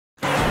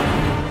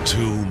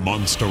Two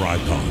monster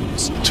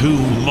icons, two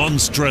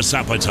monstrous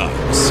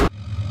appetites.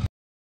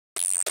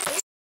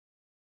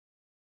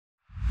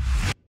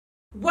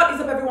 What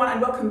is up everyone,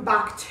 and welcome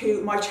back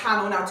to my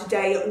channel. Now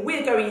today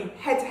we're going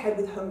head to head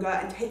with hunger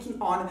and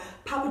taking on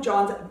Papa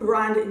John's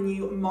brand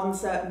new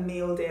monster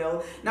meal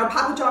deal. Now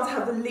Papa John's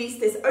have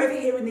released this over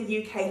here in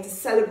the UK to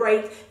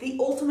celebrate the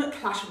ultimate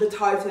clash of the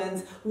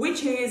titans,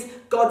 which is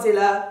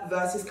Godzilla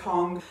versus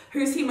Kong.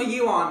 Whose team are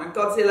you on?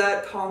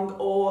 Godzilla, Kong,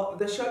 or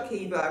the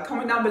shopkeeper?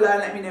 Comment down below and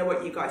let me know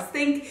what you guys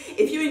think.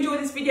 If you enjoyed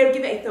this video,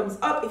 give it a thumbs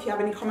up. If you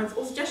have any comments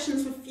or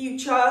suggestions for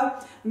future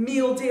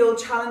meal deal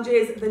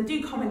challenges, then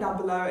do comment down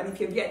below. And if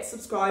you have yet to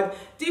subscribe,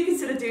 do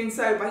consider doing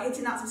so by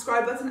hitting that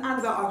subscribe button and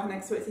the bell icon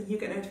next to it so you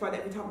get notified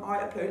every time I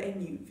upload a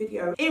new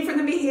video. In front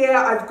of me here,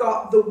 I've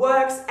got the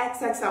Works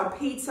XXL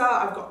pizza.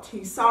 I've got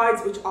two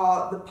sides, which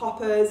are the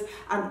poppers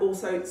and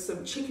also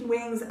some chicken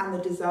wings, and the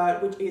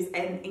dessert, which is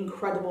an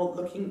incredible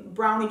looking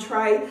brownie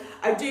tray.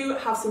 I do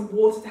have some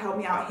water to help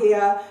me out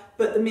here,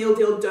 but the meal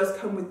deal does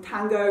come with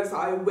tango, so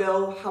I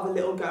will have a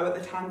little go at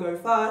the tango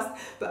first.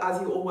 But as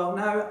you all well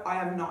know, I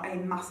am not a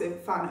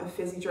massive fan of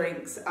fizzy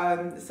drinks,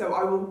 so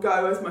I will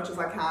go as much as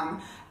I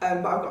can,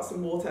 but I've got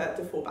some water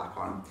to fall back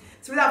on.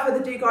 So without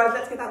further ado guys,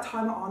 let's get that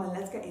timer on and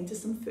let's get into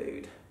some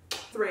food.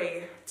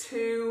 3,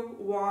 2,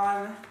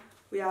 1,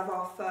 we have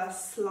our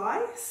first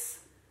slice.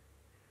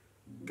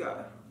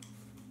 Go.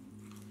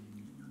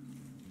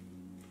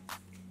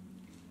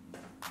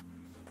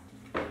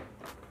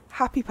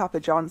 Happy Papa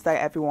John's Day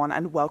everyone,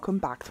 and welcome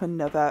back to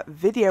another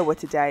video where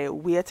today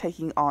we are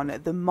taking on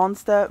the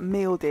monster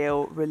meal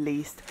deal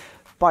released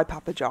by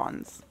Papa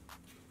John's.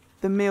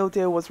 The meal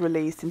deal was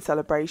released in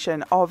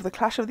celebration of the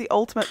clash of the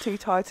ultimate two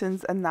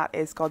titans, and that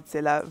is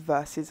Godzilla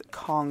versus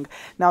Kong.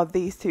 Now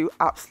these two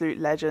absolute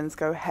legends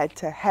go head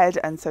to head,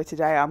 and so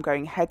today I'm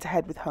going head to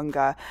head with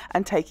hunger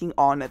and taking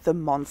on the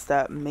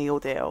monster meal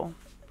deal.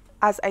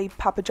 As a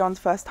Papa John's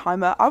first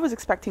timer, I was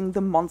expecting the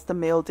monster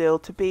meal deal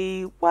to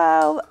be,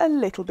 well, a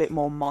little bit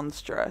more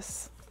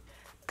monstrous.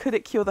 Could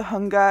it cure the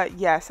hunger?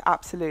 Yes,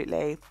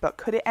 absolutely. But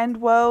could it end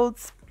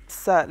worlds?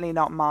 Certainly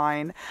not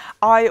mine.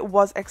 I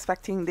was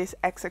expecting this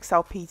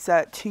XXL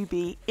pizza to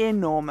be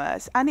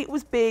enormous, and it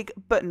was big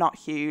but not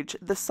huge.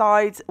 The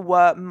sides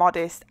were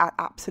modest at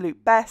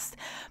absolute best,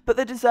 but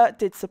the dessert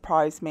did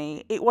surprise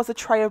me. It was a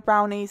tray of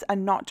brownies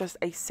and not just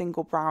a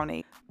single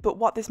brownie. But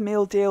what this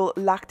meal deal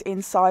lacked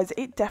in size,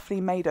 it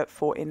definitely made up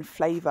for in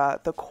flavour.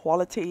 The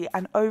quality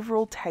and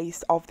overall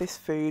taste of this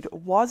food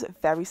was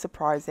very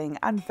surprising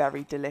and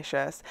very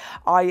delicious.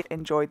 I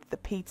enjoyed the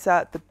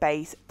pizza. The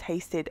base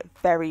tasted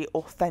very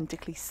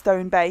authentically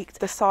stone baked.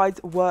 The sides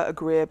were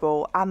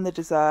agreeable, and the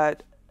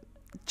dessert,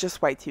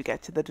 just wait till you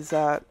get to the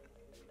dessert.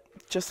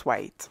 Just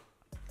wait.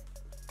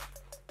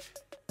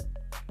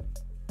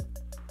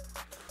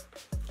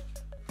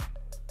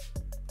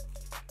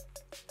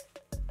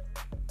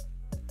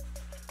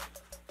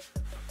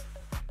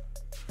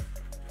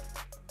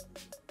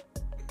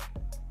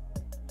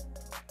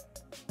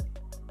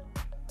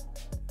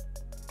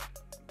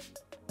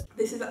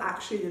 This is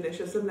actually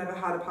delicious. I've never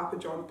had a Papa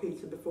John's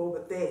pizza before,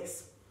 but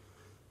this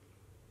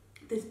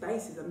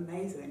base is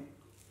amazing.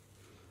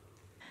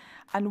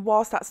 And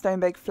whilst that stone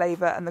baked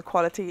flavour and the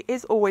quality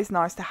is always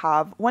nice to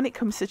have, when it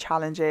comes to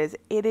challenges,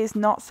 it is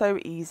not so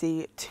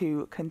easy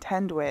to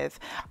contend with.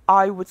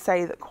 I would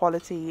say that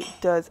quality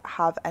does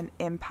have an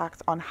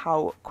impact on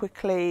how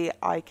quickly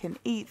I can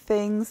eat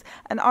things,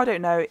 and I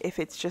don't know if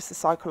it's just a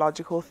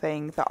psychological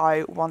thing that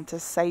I want to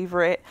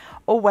savour it,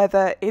 or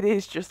whether it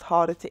is just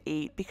harder to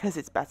eat because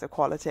it's better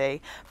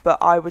quality. But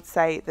I would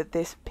say that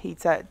this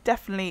pizza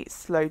definitely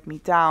slowed me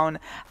down,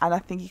 and I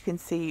think you can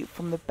see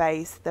from the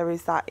base there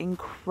is that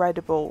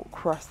incredible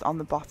crust on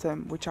the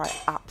bottom, which I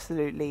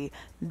absolutely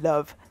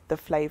love the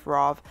flavour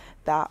of,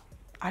 that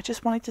I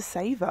just wanted to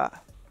savour.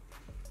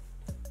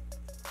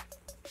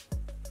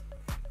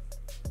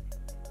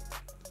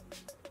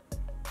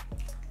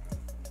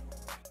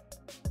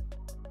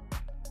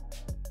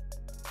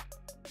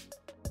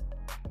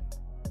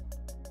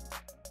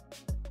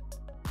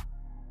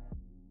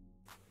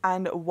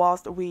 And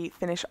whilst we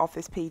finish off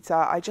this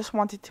pizza, I just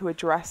wanted to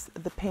address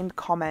the pinned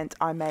comment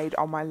I made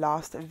on my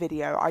last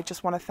video. I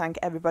just want to thank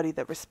everybody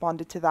that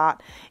responded to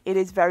that. It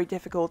is very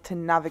difficult to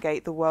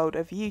navigate the world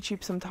of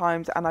YouTube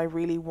sometimes, and I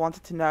really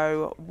wanted to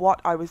know what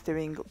I was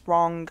doing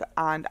wrong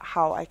and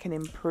how I can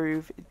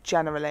improve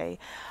generally.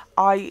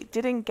 I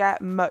didn't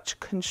get much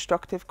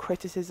constructive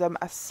criticism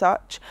as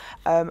such.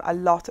 A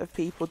lot of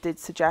people did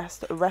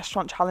suggest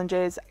restaurant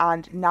challenges,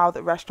 and now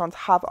that restaurants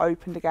have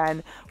opened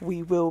again,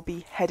 we will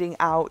be heading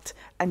out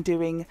and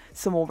doing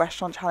some more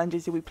restaurant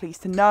challenges, you'll be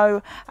pleased to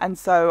know. And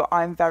so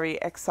I'm very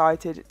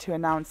excited to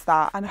announce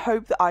that, and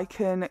hope that I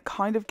can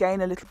kind of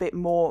gain a little bit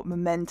more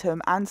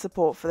momentum and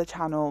support for the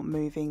channel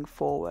moving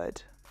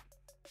forward.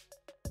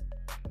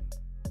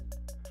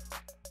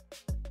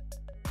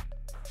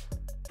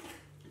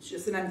 It's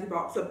just an empty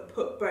box. I've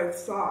put both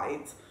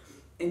sides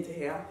into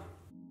here.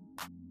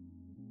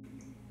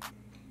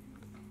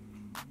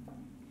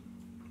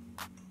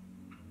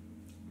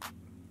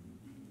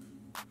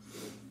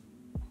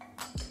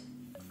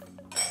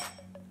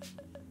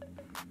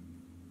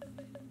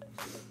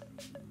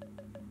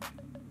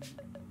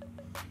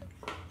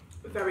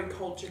 very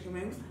cold chicken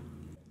wings.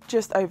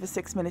 Just over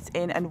 6 minutes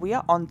in and we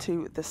are on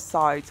to the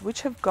sides,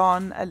 which have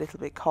gone a little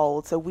bit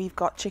cold. So we've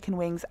got chicken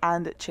wings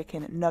and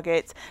chicken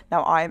nuggets.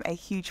 Now I'm a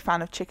huge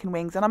fan of chicken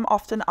wings and I'm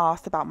often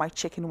asked about my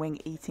chicken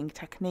wing eating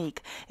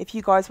technique. If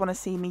you guys want to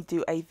see me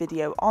do a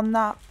video on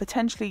that,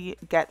 potentially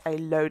get a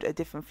load of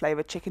different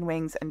flavored chicken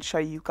wings and show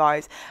you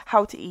guys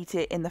how to eat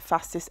it in the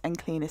fastest and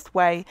cleanest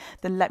way,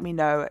 then let me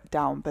know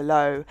down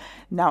below.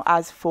 Now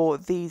as for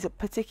these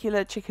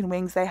particular chicken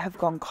wings, they have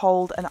gone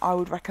cold and I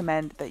would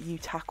recommend that you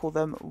tackle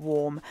them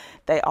warm.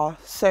 They are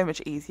so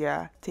much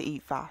easier to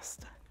eat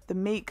fast. The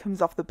meat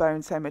comes off the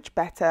bone so much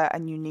better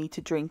and you need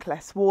to drink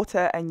less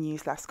water and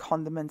use less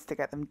condiments to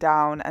get them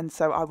down, and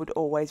so I would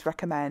always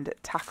recommend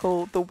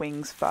tackle the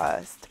wings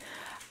first.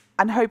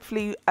 And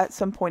hopefully at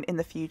some point in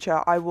the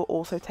future I will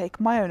also take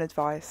my own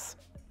advice.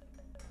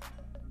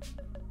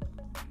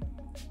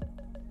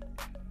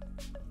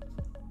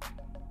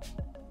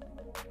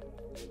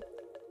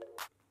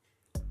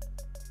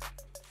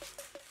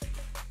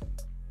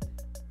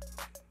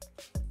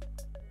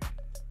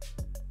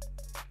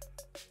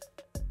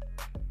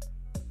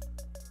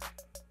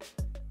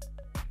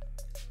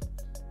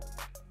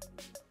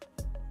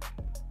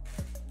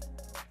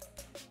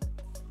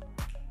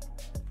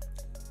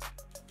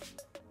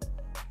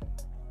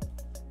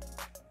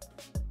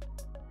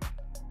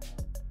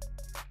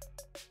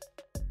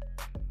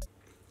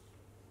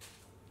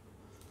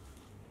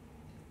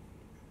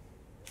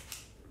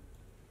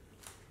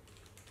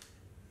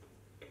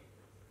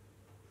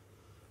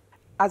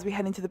 As we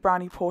head into the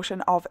brownie portion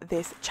of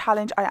this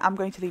challenge, I am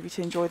going to leave you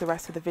to enjoy the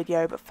rest of the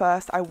video. But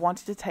first, I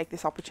wanted to take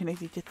this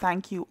opportunity to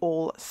thank you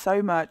all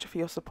so much for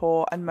your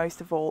support and most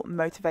of all,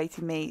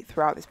 motivating me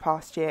throughout this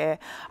past year.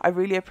 I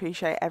really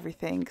appreciate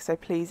everything. So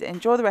please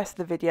enjoy the rest of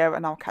the video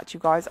and I'll catch you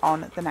guys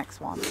on the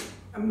next one.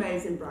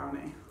 Amazing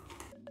brownie.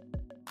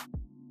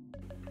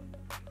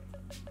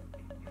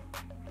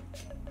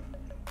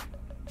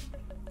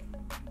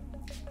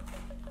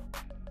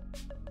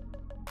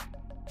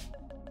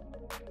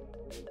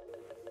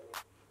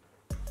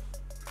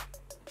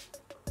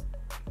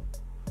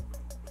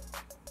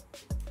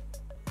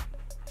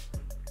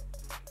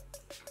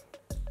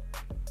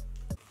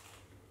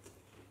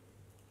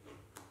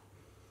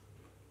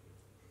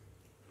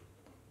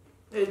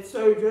 It's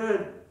so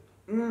good.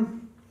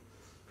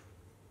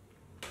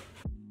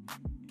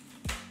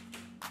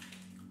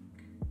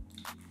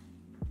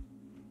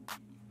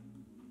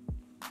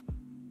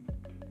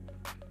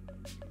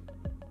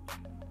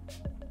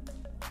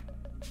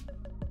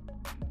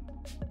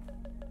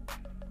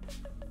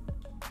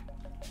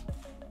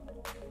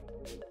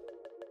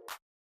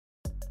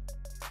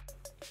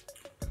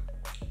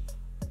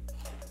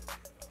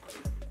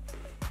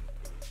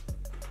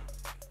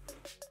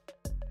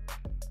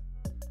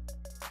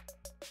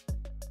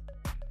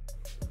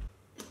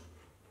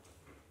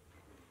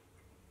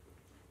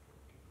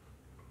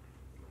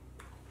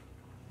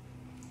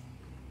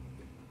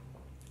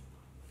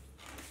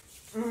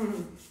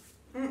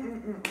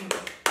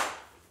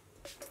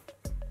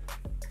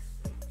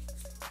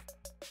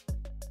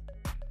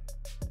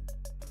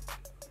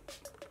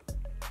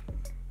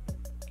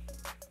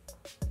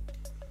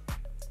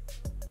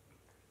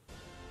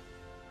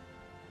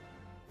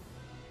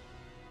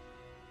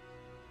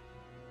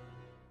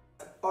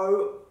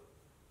 Oh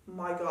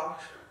my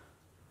gosh,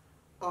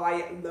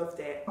 I loved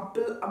it.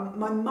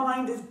 My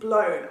mind is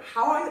blown.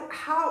 I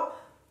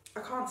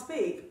can't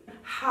speak.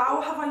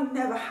 How have I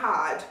never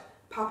had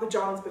Papa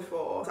John's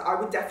before? So I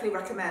would definitely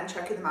recommend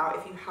checking them out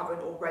if you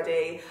haven't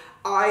already.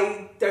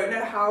 I don't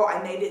know how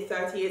I made it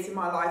 30 years in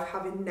my life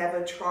having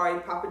never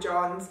tried Papa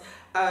John's,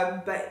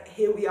 but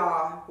here we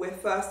are. We're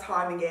first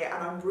timing it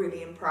and I'm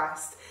really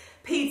impressed.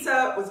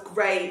 Pizza was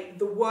great.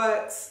 The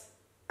works,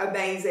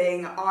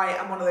 amazing. I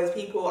am one of those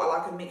people, I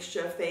like a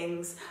mixture of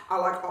things. I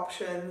like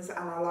options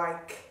and I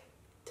like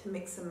to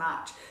mix and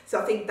match.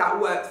 So I think that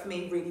worked for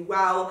me really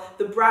well.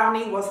 The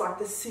brownie was like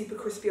the super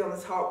crispy on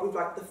the top with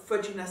like the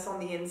fudginess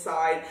on the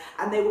inside,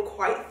 and they were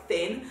quite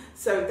thin,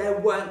 so they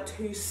weren't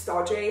too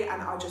stodgy,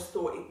 and I just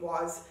thought it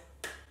was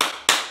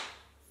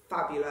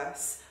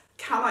fabulous.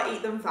 Can I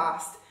eat them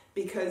fast?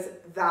 Because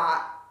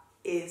that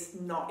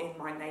is not in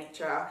my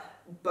nature,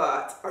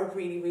 but I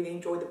really, really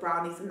enjoyed the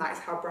brownies, and that is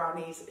how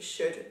brownies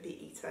should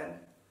be eaten.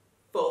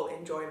 Full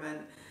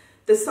enjoyment.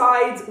 The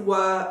sides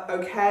were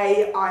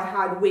okay. I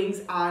had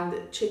wings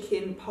and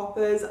chicken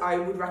poppers. I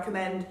would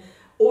recommend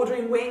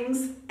ordering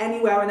wings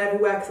anywhere and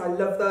everywhere because I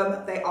love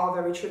them. They are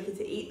very tricky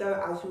to eat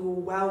though, as you all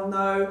well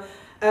know.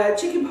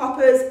 Chicken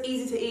poppers,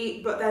 easy to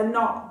eat, but they're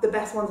not the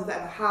best ones I've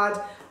ever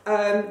had.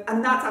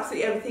 And that's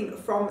absolutely everything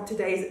from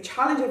today's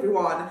challenge,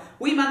 everyone.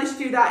 We managed to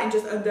do that in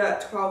just under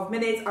 12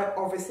 minutes. I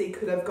obviously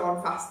could have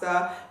gone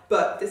faster,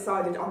 but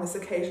decided on this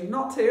occasion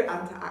not to,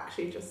 and to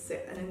actually just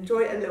sit and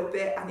enjoy it a little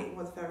bit, and it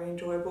was very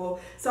enjoyable.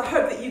 So I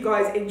hope that you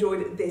guys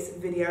enjoyed this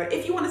video.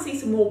 If you want to see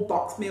some more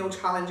box meal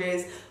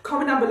challenges,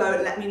 comment down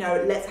below, let me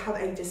know. Let's have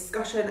a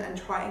discussion and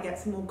try and get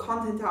some more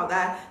content out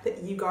there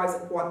that you guys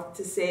want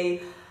to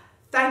see.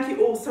 Thank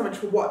you all so much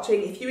for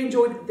watching. If you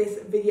enjoyed this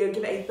video,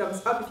 give it a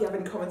thumbs up. If you have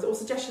any comments or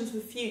suggestions for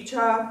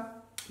future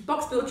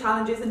box build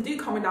challenges, and do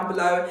comment down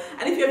below.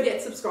 And if you have yet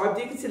to subscribe,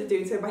 do consider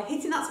doing so by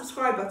hitting that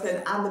subscribe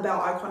button and the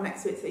bell icon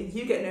next to it so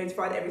you get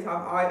notified every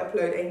time I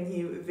upload a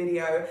new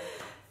video.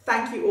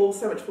 Thank you all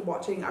so much for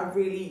watching. I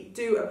really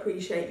do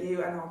appreciate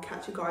you, and I'll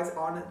catch you guys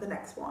on the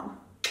next one.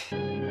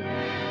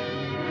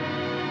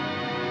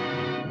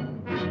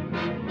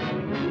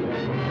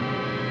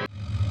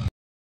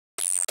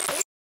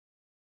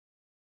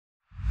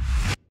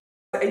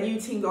 Are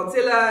you Team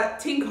Godzilla,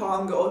 Team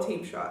Kong, or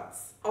Team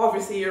Shots?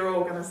 Obviously, you're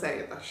all gonna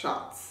say the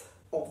Shots,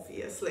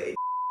 obviously.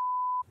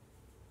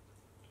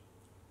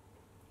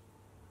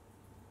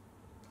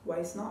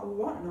 Waste not,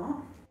 what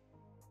not?